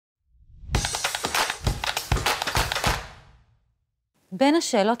בין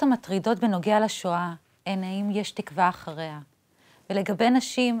השאלות המטרידות בנוגע לשואה הן האם יש תקווה אחריה, ולגבי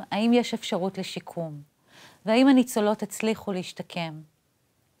נשים האם יש אפשרות לשיקום, והאם הניצולות הצליחו להשתקם.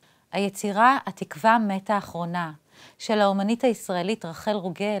 היצירה "התקווה מתה האחרונה" של האומנית הישראלית רחל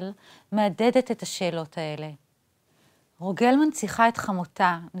רוגל מעדדת את השאלות האלה. רוגל מנציחה את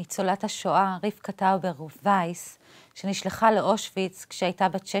חמותה, ניצולת השואה רבקה טאובר-וייס, שנשלחה לאושוויץ כשהייתה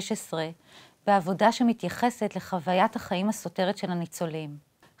בת 16, בעבודה שמתייחסת לחוויית החיים הסותרת של הניצולים.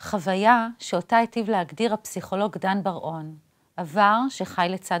 חוויה שאותה היטיב להגדיר הפסיכולוג דן בר-און, עבר שחי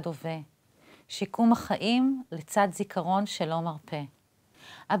לצד הווה, שיקום החיים לצד זיכרון שלא מרפא.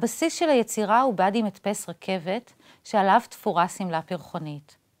 הבסיס של היצירה הוא בדי מדפס רכבת שעליו תפורה סמלה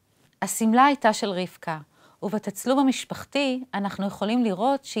פרחונית. הסמלה הייתה של רבקה, ובתצלום המשפחתי אנחנו יכולים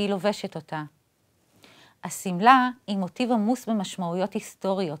לראות שהיא לובשת אותה. הסמלה היא מוטיב עמוס במשמעויות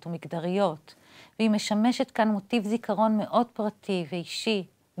היסטוריות ומגדריות, והיא משמשת כאן מוטיב זיכרון מאוד פרטי ואישי,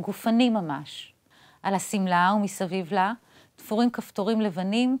 גופני ממש. על הסמלה ומסביב לה תפורים כפתורים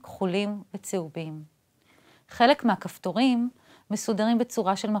לבנים, כחולים וצהובים. חלק מהכפתורים מסודרים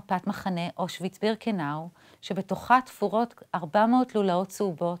בצורה של מפת מחנה אושוויץ-בירקנאו, שבתוכה תפורות 400 לולאות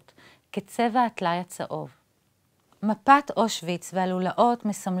צהובות כצבע הטלאי הצהוב. מפת אושוויץ והלולאות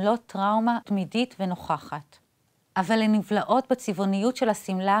מסמלות טראומה תמידית ונוכחת, אבל הן נבלעות בצבעוניות של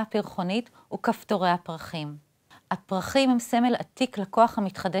הסמלה הפרחונית וכפתורי הפרחים. הפרחים הם סמל עתיק לכוח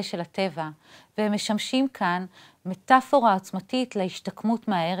המתחדש של הטבע, והם משמשים כאן מטאפורה עוצמתית להשתקמות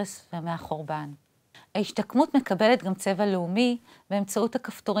מההרס ומהחורבן. ההשתקמות מקבלת גם צבע לאומי באמצעות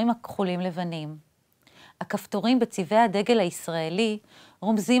הכפתורים הכחולים לבנים. הכפתורים בצבעי הדגל הישראלי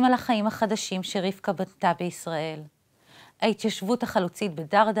רומזים על החיים החדשים שרבקה בנתה בישראל. ההתיישבות החלוצית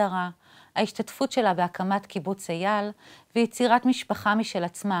בדרדרה, ההשתתפות שלה בהקמת קיבוץ אייל ויצירת משפחה משל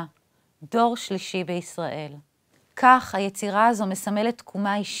עצמה, דור שלישי בישראל. כך היצירה הזו מסמלת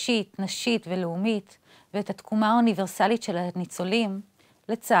תקומה אישית, נשית ולאומית, ואת התקומה האוניברסלית של הניצולים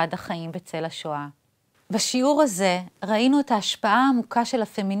לצד החיים בצל השואה. בשיעור הזה ראינו את ההשפעה העמוקה של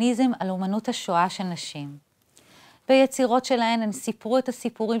הפמיניזם על אומנות השואה של נשים. ביצירות שלהן הן סיפרו את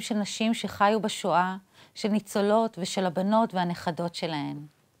הסיפורים של נשים שחיו בשואה, של ניצולות ושל הבנות והנכדות שלהן.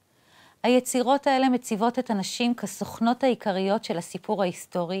 היצירות האלה מציבות את הנשים כסוכנות העיקריות של הסיפור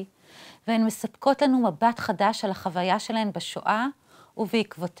ההיסטורי, והן מספקות לנו מבט חדש על החוויה שלהן בשואה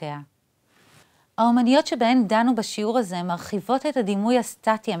ובעקבותיה. האומניות שבהן דנו בשיעור הזה מרחיבות את הדימוי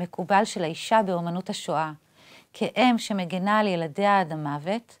הסטטי המקובל של האישה באומנות השואה, כאם שמגנה על ילדיה עד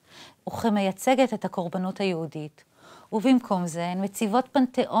המוות, וכמייצגת את הקורבנות היהודית. ובמקום זה הן מציבות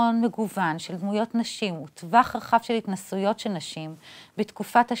פנתיאון מגוון של דמויות נשים וטווח רחב של התנסויות של נשים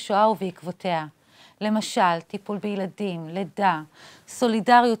בתקופת השואה ובעקבותיה. למשל, טיפול בילדים, לידה,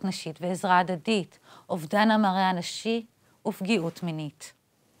 סולידריות נשית ועזרה הדדית, אובדן המראה הנשי ופגיעות מינית.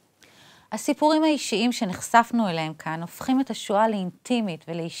 הסיפורים האישיים שנחשפנו אליהם כאן הופכים את השואה לאינטימית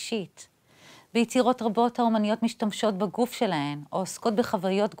ולאישית. ביצירות רבות האומניות משתמשות בגוף שלהן או עוסקות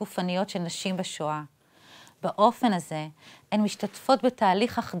בחוויות גופניות של נשים בשואה. באופן הזה הן משתתפות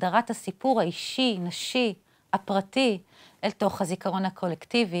בתהליך החדרת הסיפור האישי, נשי, הפרטי, אל תוך הזיכרון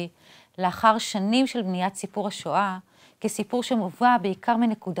הקולקטיבי, לאחר שנים של בניית סיפור השואה, כסיפור שמובא בעיקר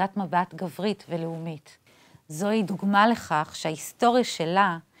מנקודת מבט גברית ולאומית. זוהי דוגמה לכך שההיסטוריה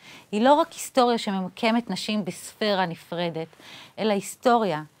שלה היא לא רק היסטוריה שממקמת נשים בספירה נפרדת, אלא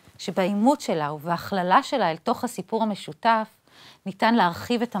היסטוריה שבאימות שלה ובהכללה שלה אל תוך הסיפור המשותף, ניתן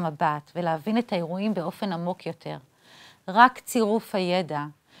להרחיב את המבט ולהבין את האירועים באופן עמוק יותר. רק צירוף הידע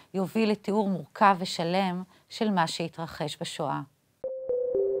יוביל לתיאור מורכב ושלם של מה שהתרחש בשואה.